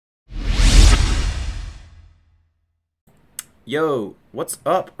Yo, what's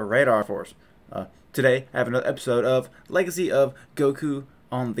up, Radar Force? Today, I have another episode of Legacy of Goku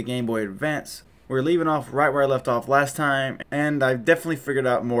on the Game Boy Advance. We're leaving off right where I left off last time, and I've definitely figured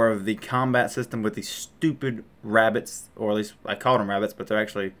out more of the combat system with these stupid rabbits, or at least I called them rabbits, but they're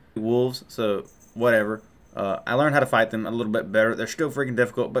actually wolves, so whatever. I learned how to fight them a little bit better. They're still freaking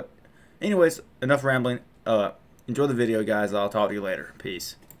difficult, but anyways, enough rambling. Enjoy the video, guys. I'll talk to you later.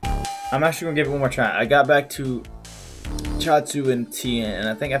 Peace. I'm actually going to give it one more try. I got back to Chatsu and Tien, and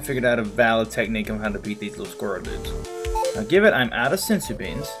I think I figured out a valid technique on how to beat these little squirrel dudes. Now, give it, I'm out of sensu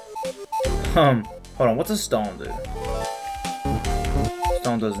beans. Hold on, what's a stone do?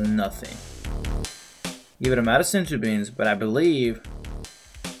 Stone does nothing. Give it, I'm out of sensu beans, but I believe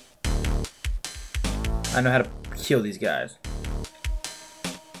I know how to kill these guys.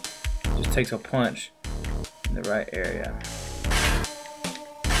 Just takes a punch in the right area.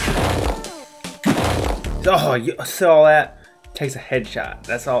 Oh, you saw that? Takes a headshot.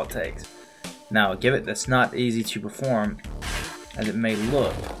 That's all it takes. Now, give it, that's not easy to perform as it may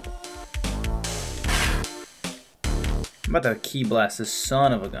look. I'm about to key blast this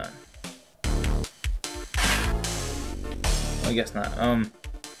son of a gun. I guess not.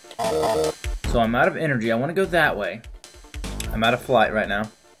 So I'm out of energy. I want to go that way. I'm out of flight right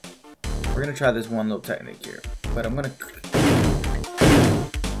now. We're going to try this one little technique here. But I'm going to...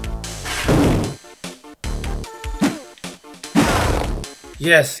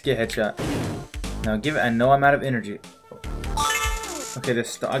 Yes, get headshot. Now give it. I know I'm out of energy. Okay,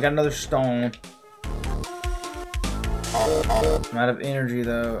 I got another stone. I'm out of energy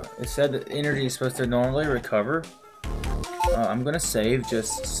though. It said that energy is supposed to normally recover. I'm gonna save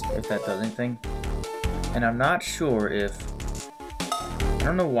just if that does anything. And I'm not sure if. I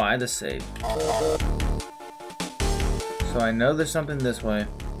don't know why the save. So I know there's something this way.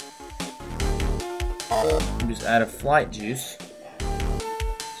 I'm just out of flight juice.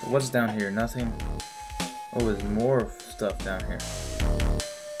 What's down here? Nothing. Oh, there's more stuff down here.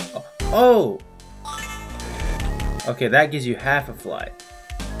 Oh! Okay, that gives you half a flight.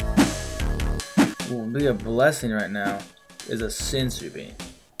 What will be a blessing right now is a sensu bean.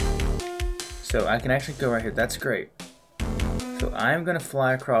 So I can actually go right here. That's great. So I'm going to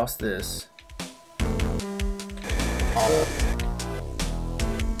fly across this.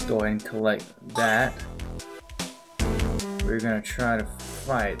 Go ahead and collect that. We're going to try to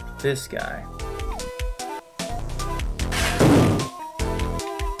fight this guy.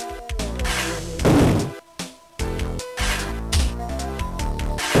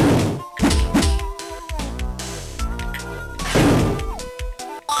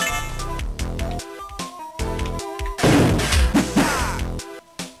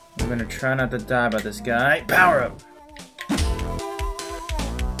 I'm gonna try not to die by this guy. Power up!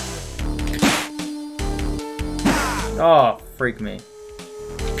 Oh, freak me.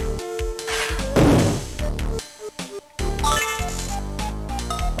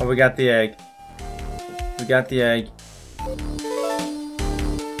 Oh, we got the egg. We got the egg.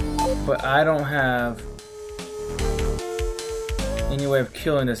 But I don't have any way of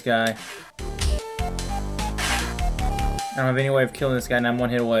killing this guy. I don't have any way of killing this guy, and I'm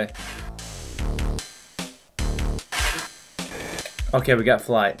one hit away. Okay, we got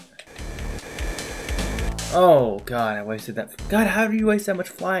flight. Oh, God, I wasted that. God, how do you waste that much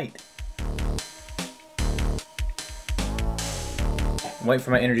flight? Wait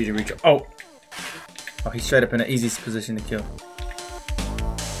for my energy to reach. Oh! Oh, he's straight up in an easy position to kill.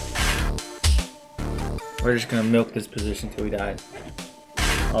 We're just gonna milk this position till he dies.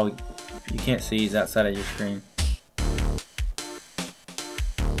 Oh, you can't see, he's outside of your screen.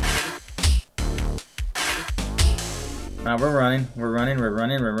 Now we're running, we're running, we're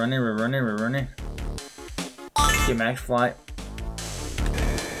running, we're running, we're running, we're running. Get max flight.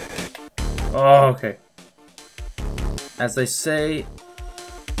 Oh, okay. As they say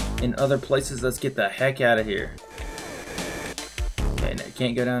in other places, let's get the heck out of here. Okay, no,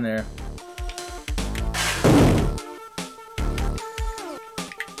 can't go down there.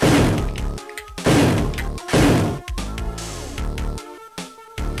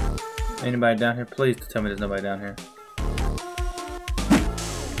 Anybody down here? Please tell me there's nobody down here.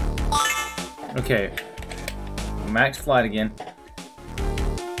 Okay. Max flight again.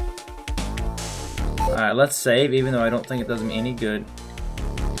 Alright, let's save, even though I don't think it does me any good.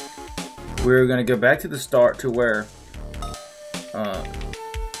 We're gonna go back to the start to where God,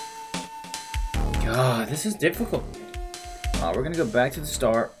 this is difficult. We're gonna go back to the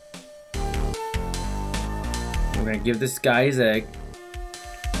start. We're gonna give this guy his egg.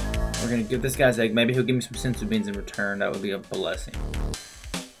 We're gonna give this guy's egg. Maybe he'll give me some sensu beans in return. That would be a blessing.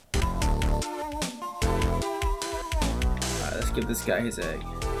 Let's give this guy his egg.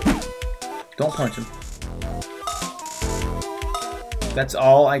 Don't punch him. That's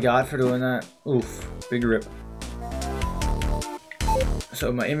all I got for doing that. Oof. Big rip.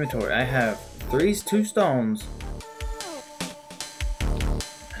 So my inventory, I have two stones.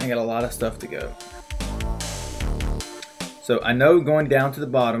 I got a lot of stuff to go. So I know going down to the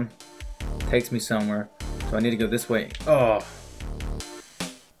bottom takes me somewhere. So I need to go this way. Oh.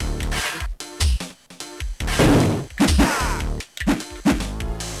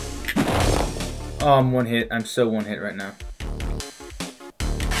 Oh, I'm one hit. I'm so one hit right now.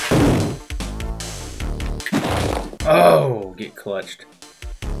 Oh, get clutched.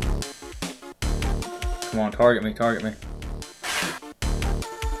 Come on, target me, target me.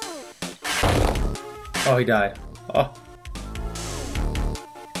 Oh, he died. Oh.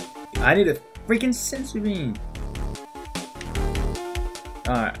 I need a freaking sensory beam.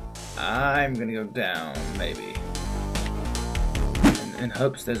 Alright, I'm gonna go down, maybe. In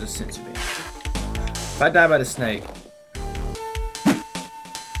hopes there's a sensory beam. If I die by the snake.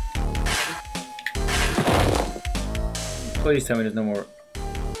 Please tell me there's no more.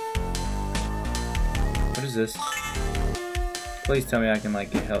 What is this? Please tell me I can like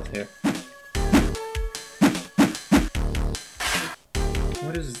get health here.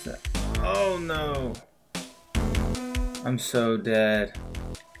 What is that? Oh no! I'm so dead.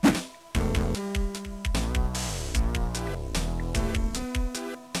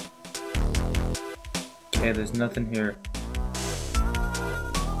 Okay, there's nothing here.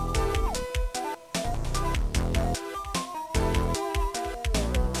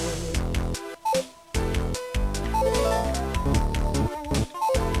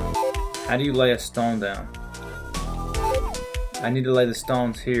 How do you lay a stone down? I need to lay the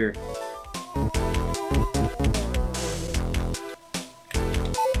stones here.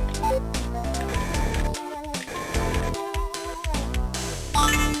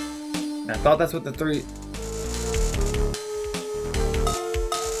 I thought that's what the three...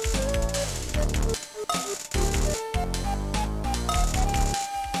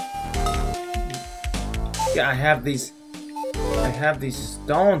 Yeah, I have these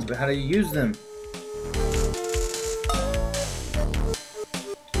stones, but how do you use them?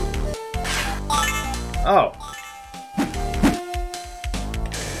 Oh.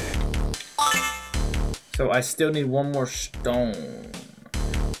 So I still need one more stone.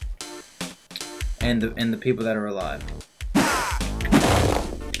 And the people that are alive.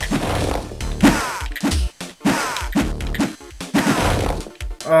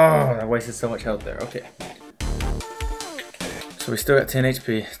 Oh, I wasted so much health there. Okay. So we still got 10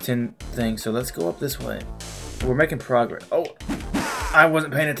 HP, 10 things, so let's go up this way. We're making progress. Oh, I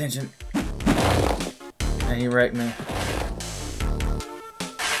wasn't paying attention. And he wrecked me.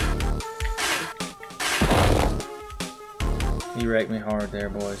 He wrecked me hard there,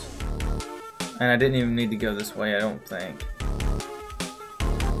 boys. And I didn't even need to go this way, I don't think.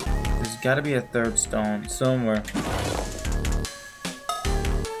 There's gotta be a third stone somewhere.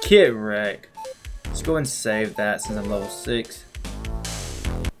 Get wrecked. Let's go and save that since I'm level 6.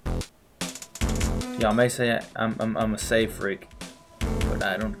 Y'all may say I'm a save freak, but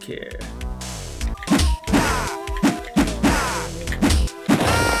I don't care.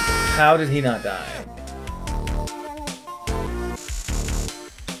 How did he not die?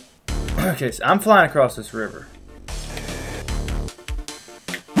 Okay, so I'm flying across this river.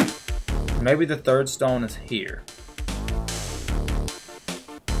 Maybe the third stone is here.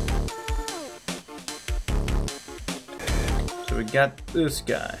 So we got this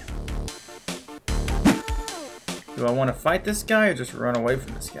guy. Do I want to fight this guy or just run away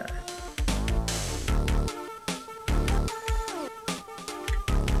from this guy?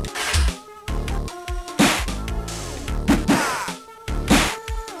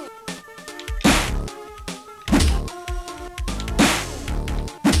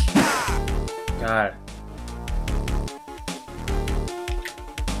 God.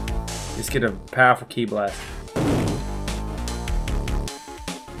 Just get a powerful key blast.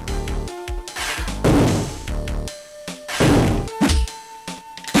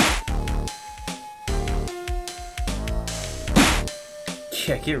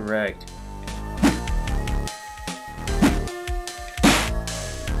 Yeah, get wrecked.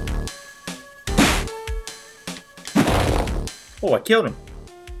 Oh, I killed him.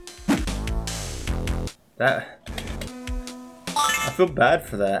 That... I feel bad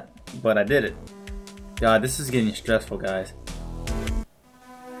for that, but I did it. God, this is getting stressful, guys.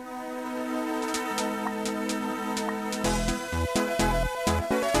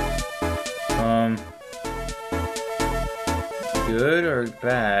 Good or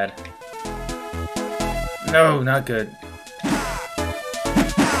bad? No, not good.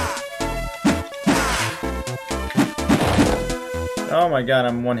 Oh my god,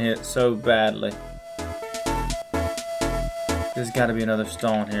 I'm one hit so badly. There's gotta be another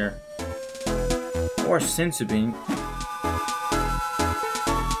stone here. Or a senzu bean.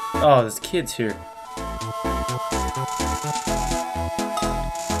 Oh, there's kids here.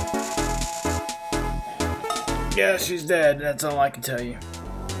 Yeah, she's dead. That's all I can tell you.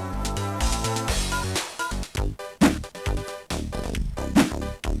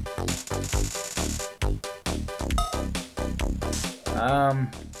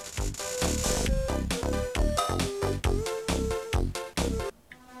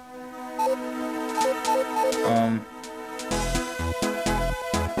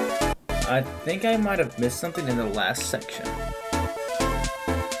 I think I might have missed something in the last section.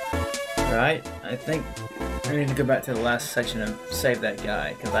 Right? I think I need to go back to the last section and save that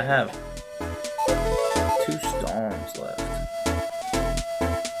guy, because I have 2 storms left.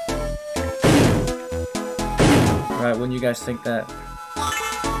 Right, wouldn't you guys think that?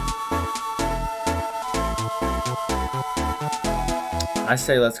 I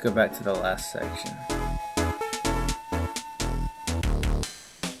say let's go back to the last section.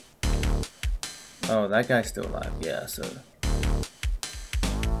 Oh, that guy's still alive. Yeah, so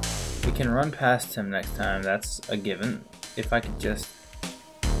we can run past him next time. That's a given. If I could just...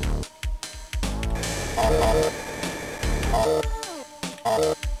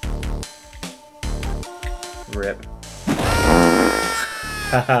 Rip.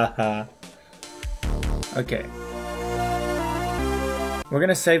 Hahaha. Okay. We're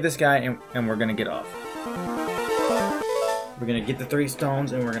gonna save this guy and we're gonna get off. We're gonna get the 3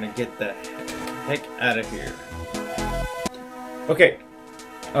 stones and we're gonna get the heck out of here. Okay.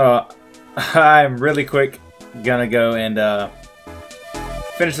 I'm really quick gonna go and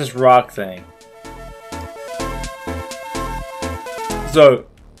finish this rock thing. So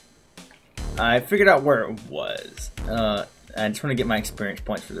I figured out where it was. I just want to get my experience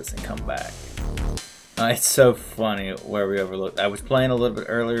points for this and come back. It's so funny where we overlooked. I was playing a little bit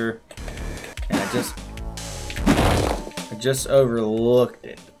earlier and I just overlooked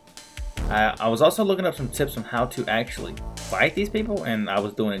it. I was also looking up some tips on how to actually fight these people, and I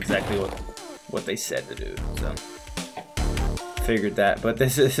was doing exactly what they said to do. So figured that, but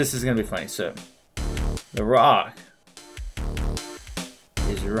this is gonna be funny. So the rock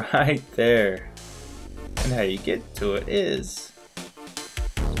is right there, and how you get to it is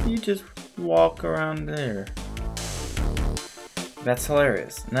you just walk around there. That's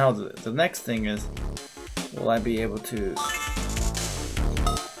hilarious. Now the next thing is, will I be able to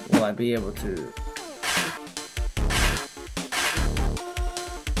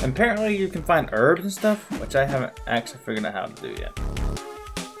apparently you can find herbs and stuff, which I haven't actually figured out how to do yet.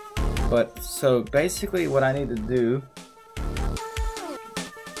 But so basically what I need to do,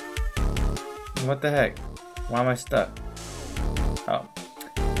 what the heck? Why am I stuck? Oh.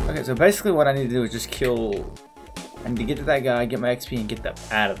 Okay, so basically what I need to do is just kill, I need to get to that guy, get my XP, and get that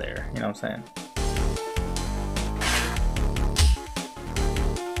out of there. You know what I'm saying?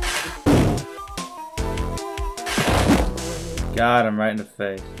 Got him right in the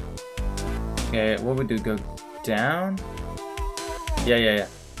face. Okay, what we do? Go down? Yeah.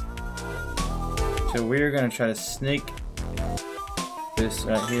 So we're gonna try to sneak this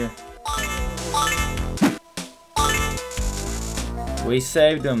right here. We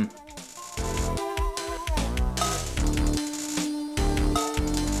saved him.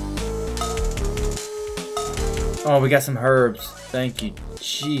 Oh, we got some herbs. Thank you,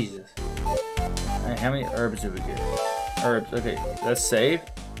 Jesus. Alright, how many herbs did we get? Herbs. Okay, let's save.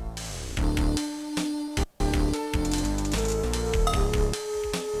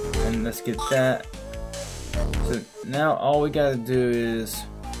 And let's get that. So now all we gotta do is,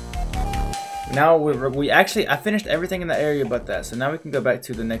 now we actually, I finished everything in the area but that. So now we can go back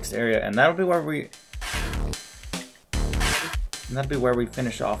to the next area, and that'll be where we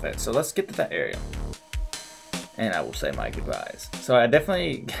finish off at. So let's get to that area, and I will say my goodbyes. So I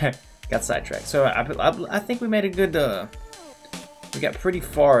definitely got sidetracked. So I think we made a good, we got pretty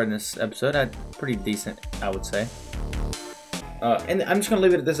far in this episode. Pretty decent, I would say. And I'm just gonna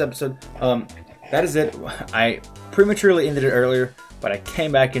leave it at this episode. That is it. I prematurely ended it earlier, but I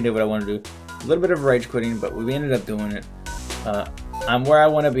came back and did what I wanted to do. A little bit of rage quitting, but we ended up doing it. I'm where I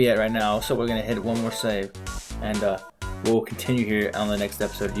want to be at right now, so we're gonna hit one more save, and we'll continue here on the next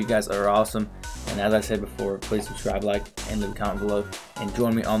episode. You guys are awesome. And as I said before, please subscribe, like, and leave a comment below. And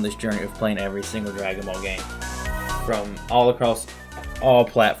join me on this journey of playing every single Dragon Ball game. From all across all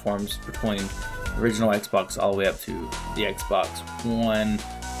platforms, between original Xbox all the way up to the Xbox One,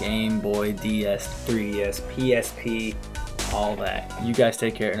 Game Boy, DS, 3DS, PSP, all that. You guys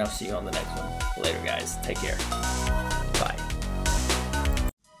take care, and I'll see you on the next one. Later, guys. Take care.